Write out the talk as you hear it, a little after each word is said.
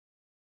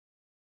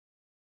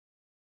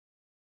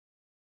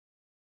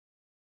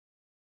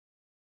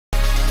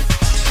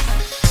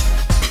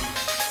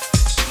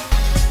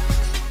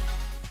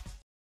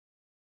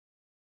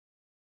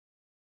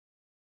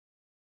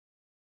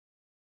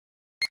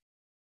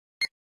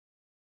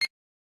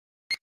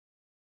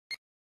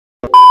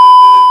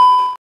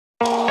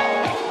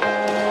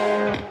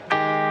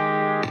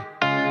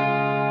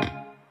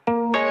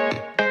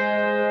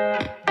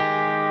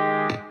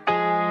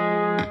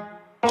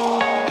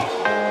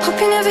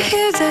to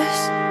hear this.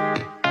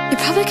 You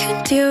probably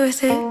couldn't deal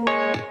with it.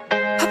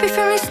 Hope your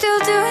family's still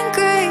doing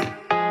great.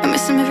 I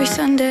miss them every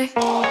Sunday.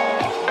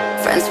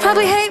 Friends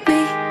probably hate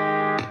me.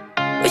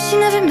 Wish you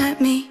never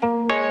met me.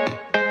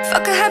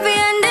 Fuck a happy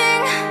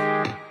ending.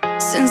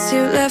 Since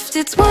you left,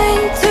 it's 1,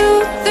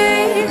 2,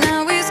 3.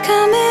 Now he's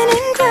coming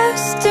in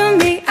close to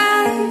me.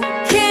 I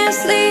can't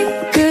sleep,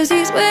 cause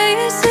he's where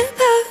you're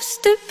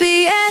supposed to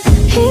be. And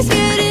he's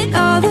getting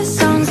all the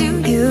songs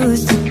you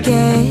used to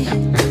get.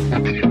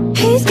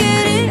 He's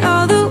getting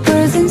all the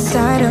words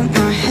inside of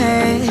my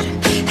head.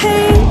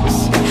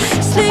 He's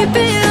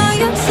sleeping on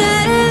your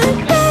side of the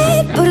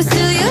bed, but it's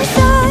still your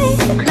side.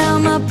 Now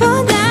I'm up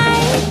all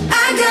night.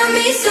 I got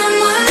me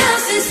someone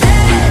else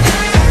instead.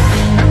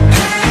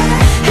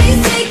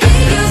 He's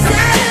taking your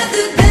side of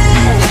the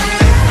bed.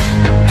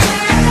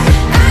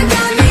 I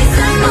got me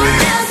someone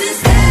else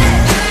instead.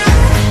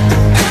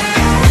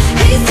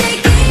 He's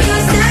taking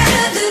your side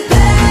of the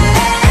bed.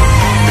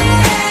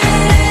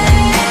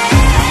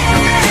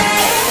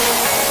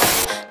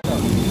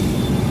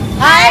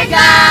 Hi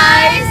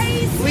guys!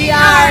 We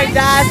are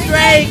the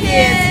Stray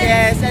Kids,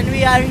 yes, and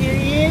we are here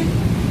in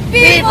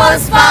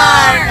People's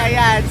Park!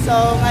 Ayan,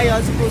 so ngayon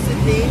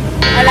supposedly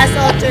alas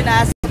 8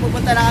 na, so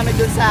pupunta na kami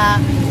dun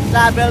sa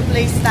travel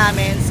place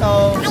namin.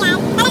 So,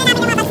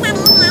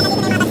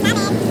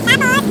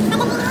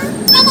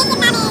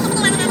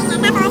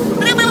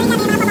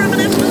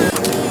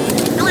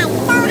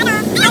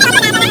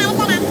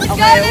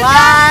 okay,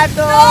 1,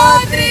 2,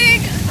 3!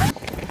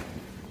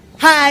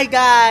 Hi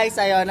guys!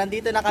 Ayun,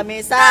 nandito na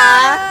kami sa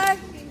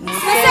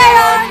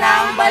Museo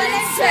ng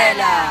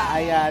Valenzuela.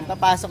 Ayan,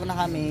 papasok na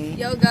kami.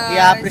 Yo guys!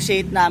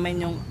 I-appreciate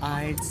namin yung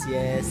arts,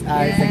 yes.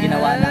 Arts na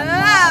ginawa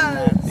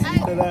namin.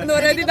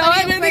 Ready na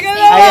kami.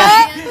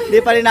 Ayan, di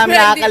pa rin namin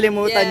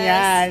nakakalimutan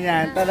yan.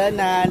 Yan, tara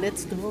na,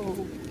 let's go.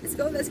 Let's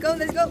go, let's go,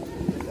 let's go.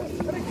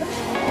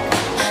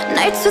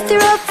 Nights with your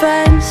old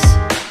friends,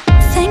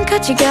 thank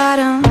God you got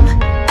 'em.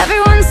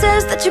 Everyone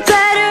says that you're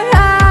better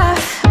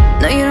off.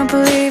 No, you don't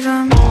believe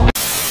 'em.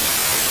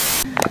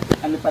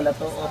 Ano pala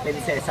to? Open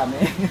sesame.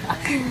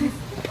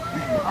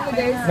 Okay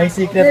guys, May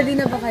secret, ready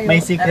na ba kayo? may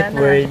secret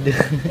word.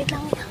 Wait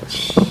lang, wait lang.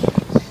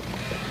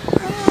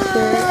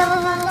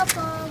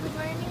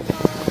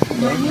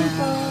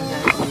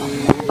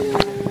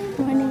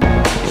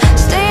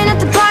 Staying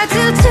at the bar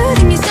till 2,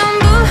 then you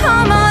stumble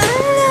home all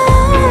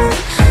alone.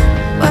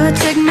 While I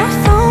check my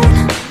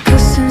phone,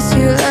 'cause since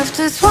you left,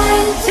 it's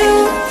 1,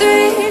 2,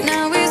 3.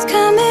 Now he's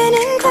coming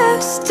in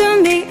close to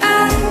me.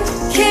 I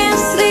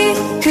can't sleep,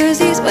 'cause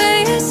he's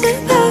where you're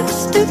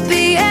supposed to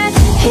be. And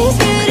he's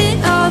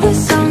getting all the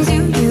songs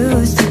you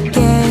used to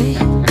get.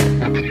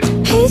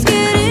 He's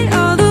getting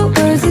all the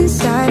words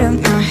inside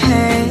of my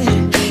head.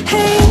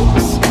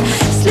 He's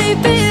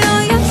sleeping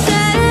on your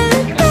side of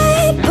the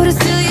bed, but it's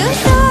still your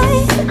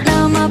side.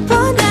 Now I'm up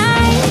all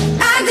night.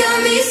 I got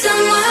me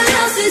someone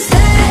else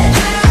instead.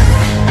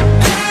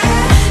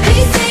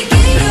 He's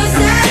taking your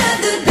side of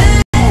the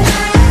bed.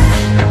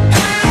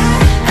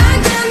 I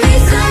got me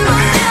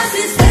someone else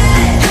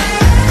instead.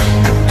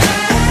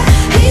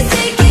 He's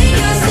taking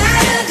your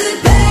side of the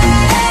bed.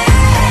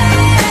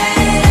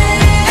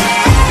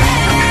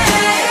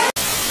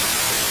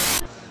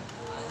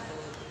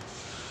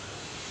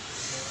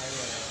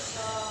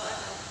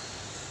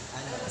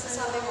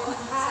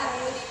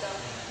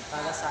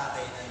 Para sa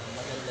akin,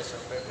 maganda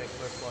siya, perfect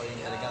for foreign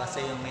talaga.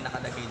 Kasi yung may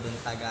nakalagay dun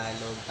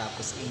Tagalog,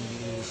 tapos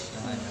English,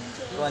 yung ano.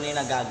 Kung ano yung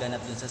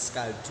nagaganap dun sa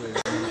sculpture,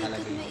 yung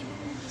nakalagay dun.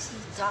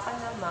 Sa akin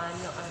naman,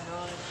 yung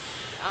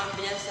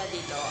ambience na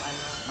dito,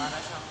 para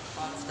siyang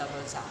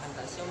comfortable sa akin.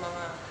 Tapos yung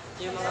mga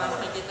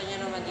nakikita niyo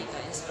naman dito,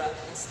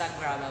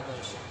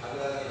 Instagrammable siya.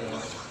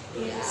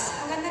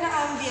 Yes. Ang ganda ng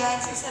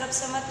ambience, ang sarap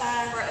sa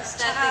mata. For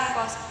aesthetic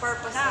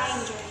purposes.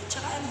 Na-enjoy.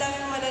 Tsaka ang dami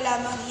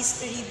malalamang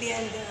history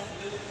behind the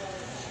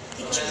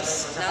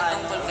pictures. Na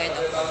tungkol kayo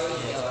ng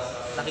video.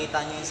 Nakita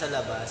niyo yun sa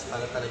labas,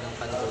 para talagang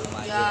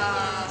panluma.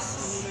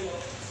 Yes.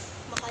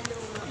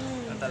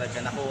 Talaga,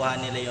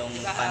 nakuha nila yung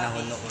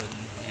panahon noon.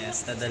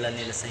 Yes, nadala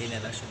nila sa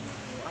henerasyon.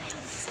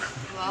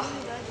 Wow.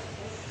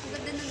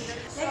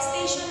 Next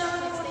station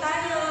naman po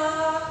tayo.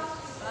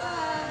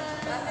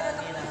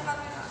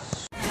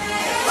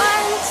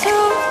 1, 2,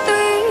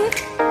 3.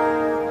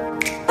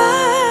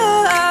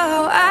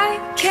 Oh, I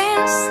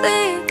can't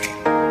sleep.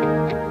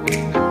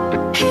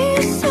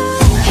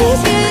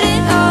 He's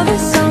getting all the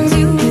songs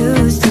you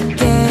used to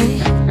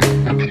get.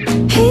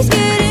 He's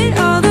getting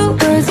all the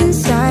words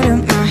inside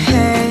of my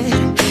head.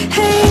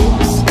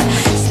 He's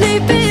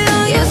sleeping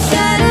on your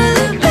side of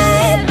the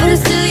bed, but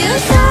it's still your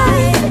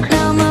side.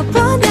 Now I'm up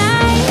all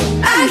night.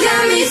 I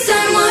got me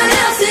someone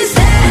else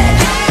instead.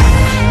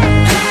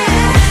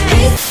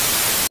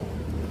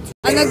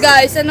 Ano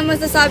guys, ano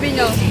masasabi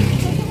nyo?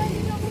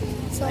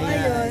 So,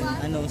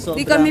 ayun.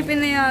 Hindi kami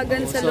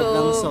pinayagan sa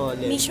sobrang loob.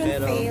 solid. Mission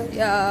failed.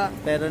 Yeah.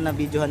 Pero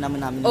nabidyohan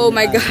namin Oh yung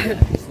my God.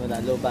 Wala,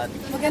 low bat.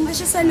 Maganda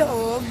siya sa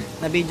loob.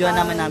 Nabidyohan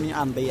namin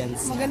yung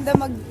ambience. Maganda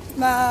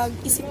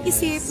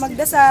mag-isip-isip,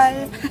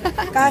 magdasal.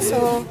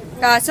 Kaso,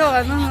 Kaso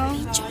ano no?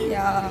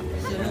 Yeah.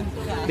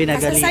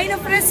 As a sign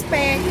of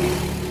respect,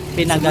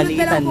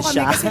 Pinagalitan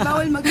siya. Kasi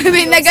bawal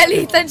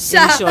Pinagalitan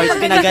siya. In short,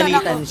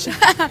 pinagalitan siya.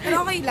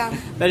 Pero okay lang.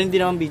 Pero hindi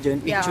naman video,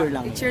 picture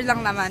lang. Picture lang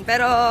naman.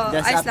 Pero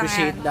Just ayos lang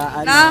appreciate yan. the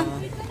ano. Na?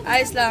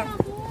 Ayos lang.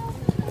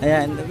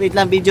 Ayan, wait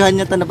lang, videohan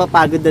niya to,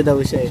 napapagod na daw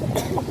siya eh.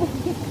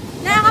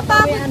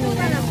 Nakakapagod po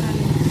ka lang.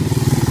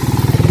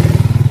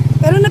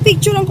 Pero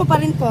na-picturean ko pa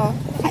rin po.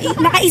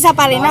 Nakaisa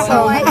pa rin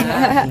ako.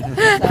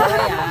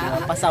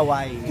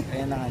 Pasaway.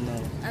 Ayan ang ano.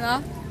 Ano?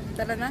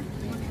 Tara na.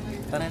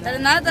 Tara na. Tara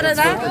na, tara Let's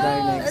na. go to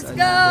our next, Let's ano,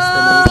 go!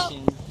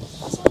 destination.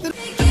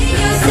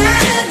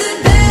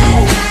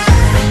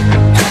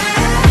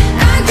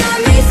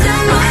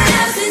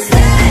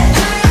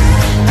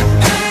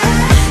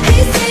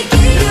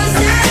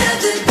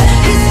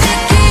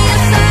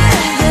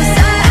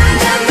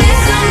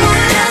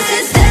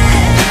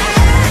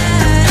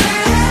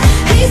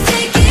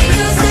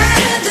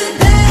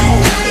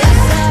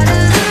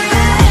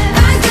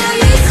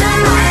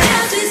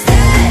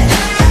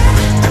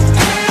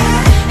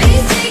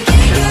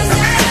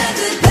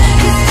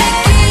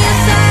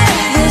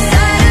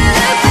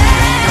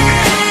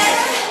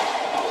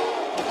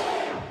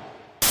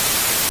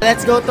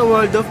 Let's go to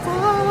World of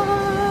Fun!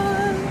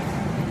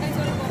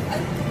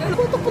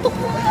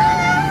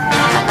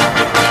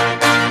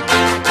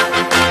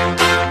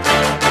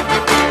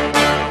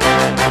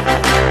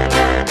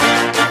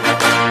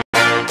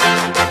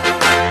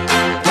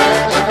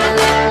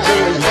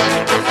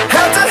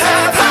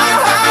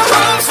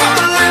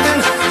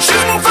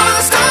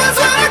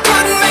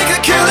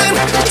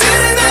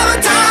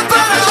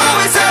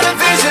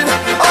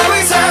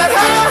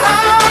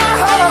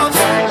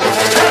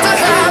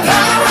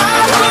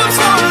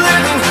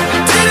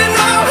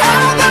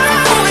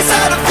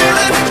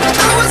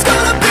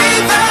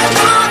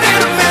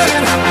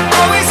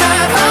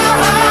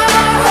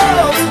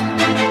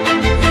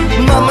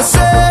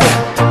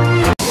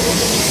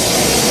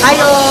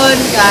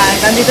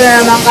 Nandito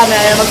na naman kami.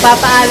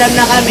 Magpapaalam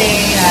na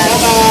kami.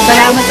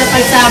 Salamat sa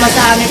pagsama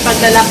sa aming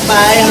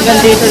paglalakbay.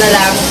 Hanggang dito na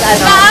lang.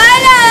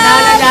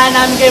 Naalala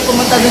namin kayo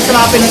pumunta dun sa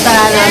mga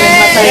pinuntahan namin.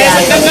 Masaya. Yes,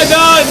 ang ganda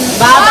dun!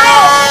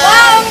 Bye-bye!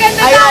 Wow, ang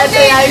ganda Ayan,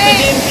 say hi to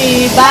Jimpy.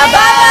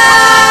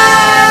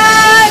 Bye-bye!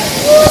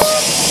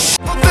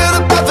 Fulfill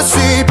the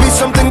prophecy, be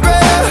something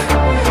great.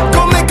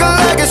 Go make a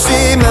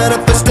legacy,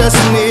 manifest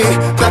destiny.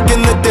 Back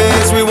in the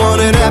days we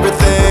wanted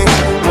everything.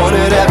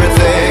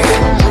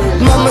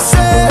 Mama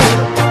said,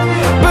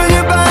 burn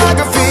your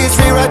biographies,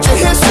 rewrite your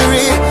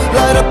history,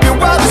 light up your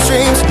wildest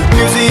dreams,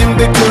 museum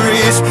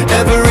victories.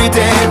 Every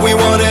day we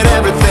wanted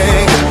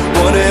everything.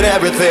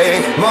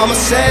 Mama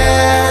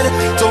said,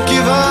 don't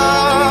give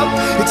up,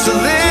 it's a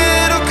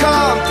little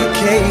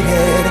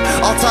complicated.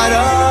 All tied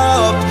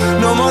up,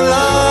 no more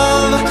love.